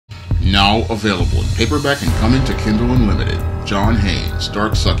Now available in paperback and coming to Kindle Unlimited. John Haynes,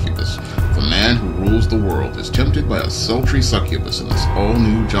 Dark Succubus. The man who rules the world is tempted by a sultry succubus in this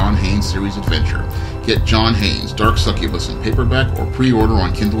all-new John Haynes series adventure. Get John Haynes, Dark Succubus in paperback or pre-order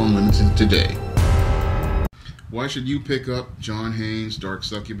on Kindle Unlimited today. Why should you pick up John Haynes, Dark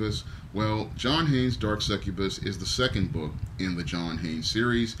Succubus? Well, John Haynes, Dark Succubus is the second book in the John Haynes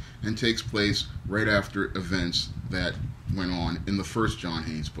series and takes place right after events that went on in the first John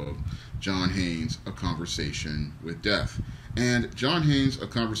Haynes book, John Haynes, A Conversation with Death. And John Haynes, A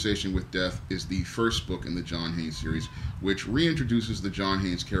Conversation with Death is the first book in the John Haynes series, which reintroduces the John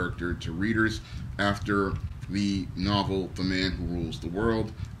Haynes character to readers after the novel The Man Who Rules the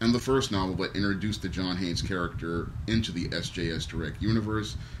World, and the first novel that introduced the John Haynes character into the SJS Direct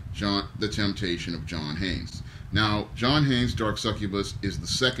universe, The Temptation of John Haynes. Now, John Haynes, Dark Succubus is the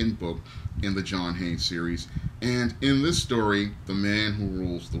second book in the John Haynes series, and in this story, the man who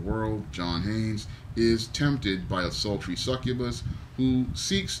rules the world, John Haynes, is tempted by a sultry succubus who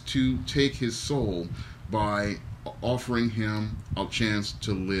seeks to take his soul by offering him a chance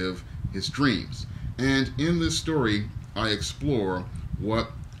to live his dreams. And in this story, I explore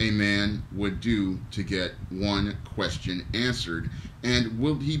what a man would do to get one question answered, and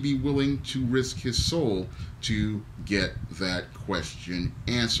will he be willing to risk his soul to get that question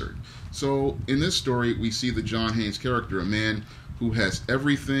answered. So in this story, we see the John Haynes character, a man who has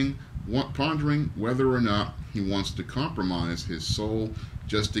everything, pondering whether or not he wants to compromise his soul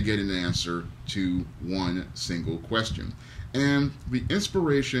just to get an answer to one single question. And the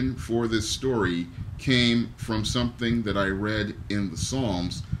inspiration for this story came from something that I read in the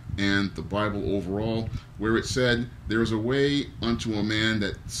Psalms and the Bible overall, where it said, "There's a way unto a man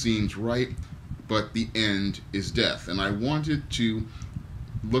that seems right, but the end is death." And I wanted to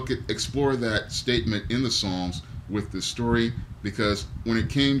explore that statement in the Psalms with this story, because when it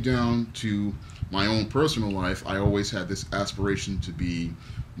came down to my own personal life, I always had this aspiration to be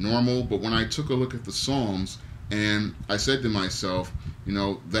normal. But when I took a look at the Psalms, and I said to myself,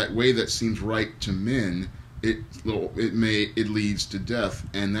 that way that seems right to men, it leads to death.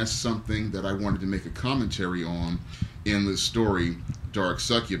 And that's something that I wanted to make a commentary on in this story, Dark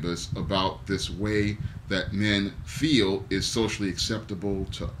Succubus, about this way that men feel is socially acceptable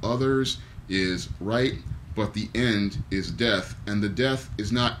to others, is right, but the end is death. And the death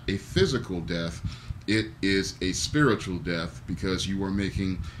is not a physical death, it is a spiritual death, because you are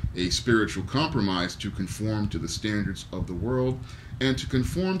making a spiritual compromise to conform to the standards of the world. And to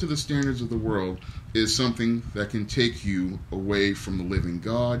conform to the standards of the world is something that can take you away from the living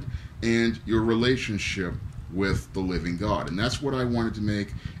God and your relationship with the living God. And that's what I wanted to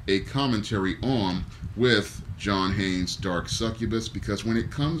make a commentary on with John Haynes' Dark Succubus, because when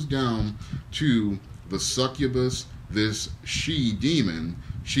it comes down to the succubus, this she-demon,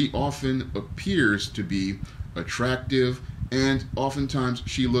 she often appears to be attractive, and oftentimes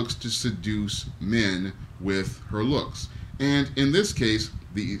she looks to seduce men with her looks. And in this case,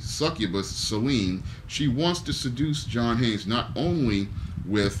 the succubus, Celine, she wants to seduce John Haynes not only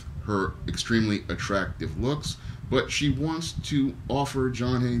with her extremely attractive looks, but she wants to offer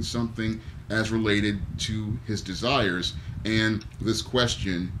John Haynes something as related to his desires and this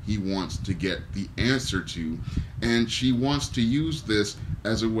question he wants to get the answer to. And she wants to use this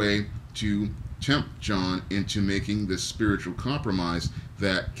as a way to tempt John into making this spiritual compromise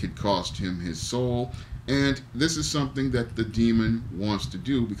that could cost him his soul. And this is something that the demon wants to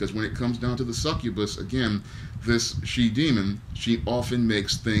do, because when it comes down to the succubus, again, this she-demon, she often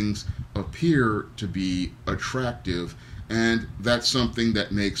makes things appear to be attractive, and that's something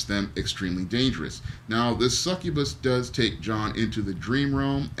that makes them extremely dangerous. Now, this succubus does take John into the dream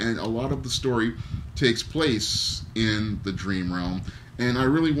realm, and a lot of the story takes place in the dream realm. And I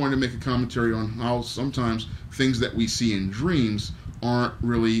really wanted to make a commentary on how sometimes things that we see in dreams aren't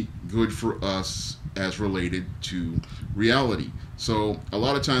really good for us as related to reality. So a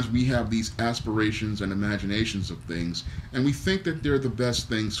lot of times we have these aspirations and imaginations of things, and we think that they're the best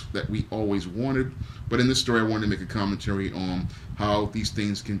things that we always wanted. But in this story, I wanted to make a commentary on how these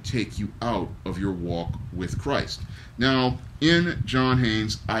things can take you out of your walk with Christ. Now, in John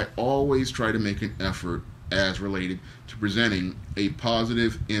Haynes, I always try to make an effort as related to presenting a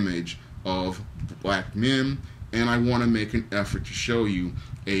positive image of black men, and I want to make an effort to show you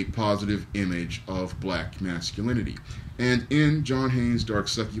a positive image of black masculinity. And in John Haynes' Dark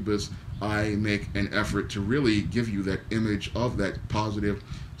Succubus, I make an effort to really give you that image of that positive,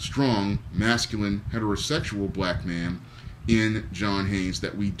 strong, masculine, heterosexual black man in John Haynes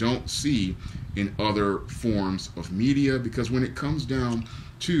that we don't see in other forms of media, because when it comes down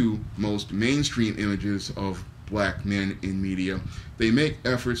to most mainstream images of black men in media, they make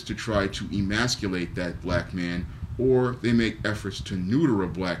efforts to try to emasculate that black man, or they make efforts to neuter a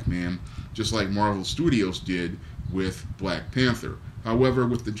black man, just like Marvel Studios did with Black Panther. However,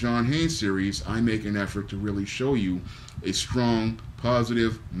 with the John Haynes series, I make an effort to really show you a strong,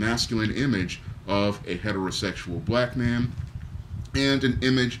 positive, masculine image of a heterosexual black man and an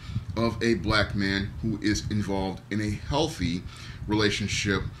image of a black man who is involved in a healthy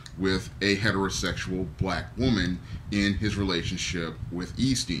relationship with a heterosexual black woman in his relationship with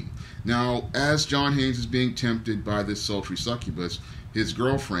Eastine. Now, as John Haynes is being tempted by this sultry succubus, his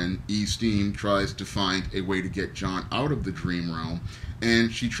girlfriend, Eastine, tries to find a way to get John out of the dream realm, and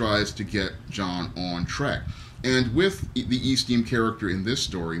she tries to get John on track. And with the Eastine character in this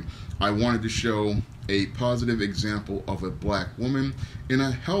story, I wanted to show a positive example of a black woman in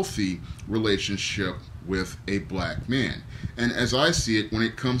a healthy relationship with a black man. And as I see it, when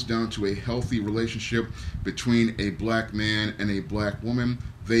it comes down to a healthy relationship between a black man and a black woman,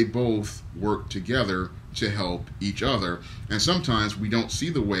 they both work together to help each other. And sometimes we don't see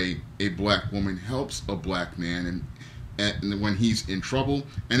the way a black woman helps a black man and when he's in trouble.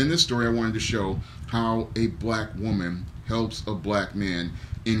 And in this story, I wanted to show how a black woman helps a black man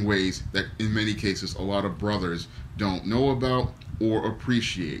in ways that in many cases a lot of brothers don't know about or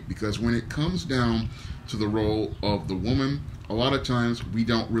appreciate. Because when it comes down to the role of the woman, a lot of times we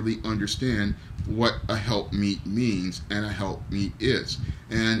don't really understand what a helpmeet means and a helpmeet is.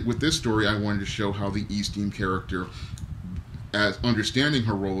 And with this story, I wanted to show how the Eastine character, as understanding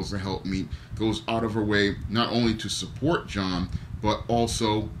her role as a helpmeet, goes out of her way not only to support John, but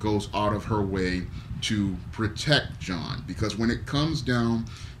also goes out of her way to protect John. Because when it comes down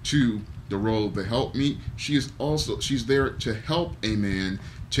to the role of the helpmeet, she's there to help a man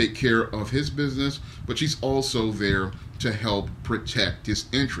take care of his business, but she's also there to help protect his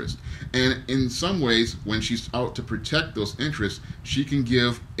interest. And in some ways, when she's out to protect those interests, she can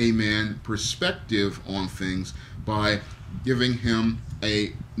give a man perspective on things by giving him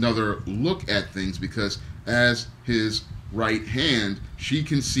another look at things, because as his right hand, she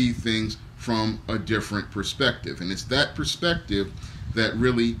can see things from a different perspective. And it's that perspective that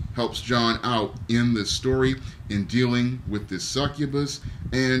really helps John out in this story in dealing with this succubus,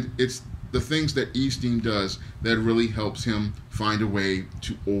 and it's the things that Eastine does that really helps him find a way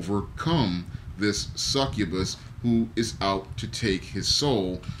to overcome this succubus who is out to take his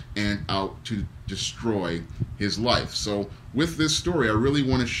soul and out to destroy his life. So with this story, I really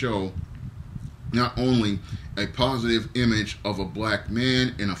want to show not only a positive image of a black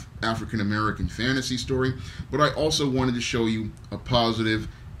man in an African-American fantasy story, but I also wanted to show you a positive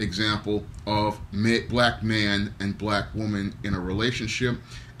example of black man and black woman in a relationship,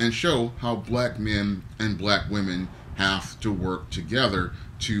 and show how black men and black women have to work together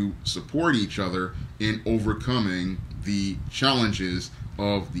to support each other in overcoming the challenges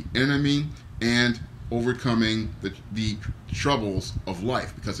of the enemy and overcoming the troubles of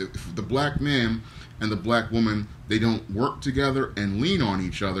life. Because if the black man and the black woman, they don't work together and lean on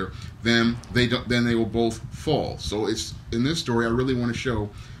each other, then they will both fall. So it's in this story, I really want to show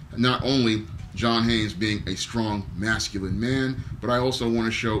not only John Haynes being a strong masculine man, but I also want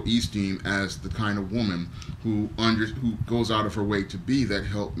to show Eastine as the kind of woman who goes out of her way to be that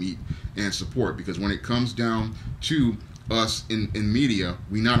helpmeet and support. Because when it comes down to us in media,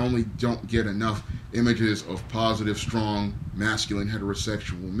 we not only don't get enough images of positive, strong, masculine,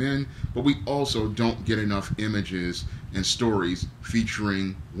 heterosexual men, but we also don't get enough images and stories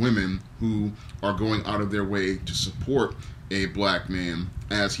featuring women who are going out of their way to support a black man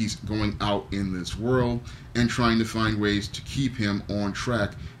as he's going out in this world and trying to find ways to keep him on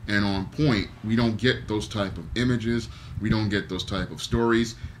track and on point. We don't get those type of images. We don't get those type of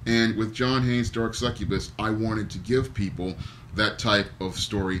stories. And with John Haynes' Dark Succubus, I wanted to give people that type of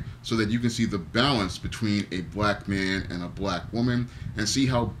story so that you can see the balance between a black man and a black woman and see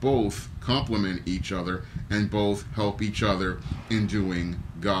how both complement each other and both help each other in doing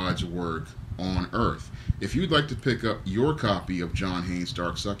God's work on earth. If you'd like to pick up your copy of John Haynes'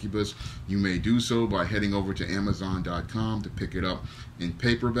 Dark Succubus, you may do so by heading over to Amazon.com to pick it up in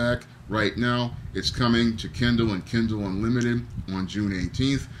paperback. Right now, it's coming to Kindle and Kindle Unlimited on June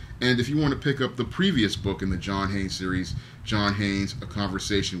 18th. And if you want to pick up the previous book in the John Haynes series, John Haynes, A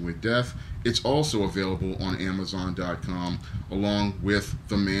Conversation with Death, it's also available on Amazon.com, along with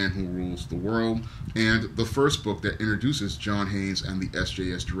The Man Who Rules the World, and the first book that introduces John Haynes and the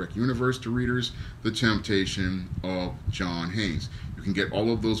SJS Direct Universe to readers, The Temptation of John Haynes. You can get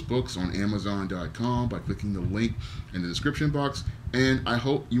all of those books on Amazon.com by clicking the link in the description box, and I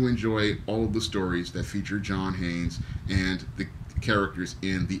hope you enjoy all of the stories that feature John Haynes and the characters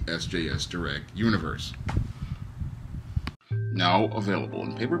in the SJS Direct Universe. Now available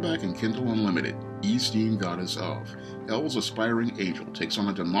in paperback and Kindle Unlimited, E-Steam Goddess of. Hell's aspiring angel takes on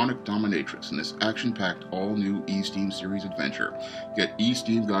a demonic dominatrix in this action-packed all-new E-Steam series adventure. Get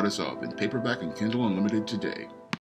E-Steam Goddess of in paperback and Kindle Unlimited today.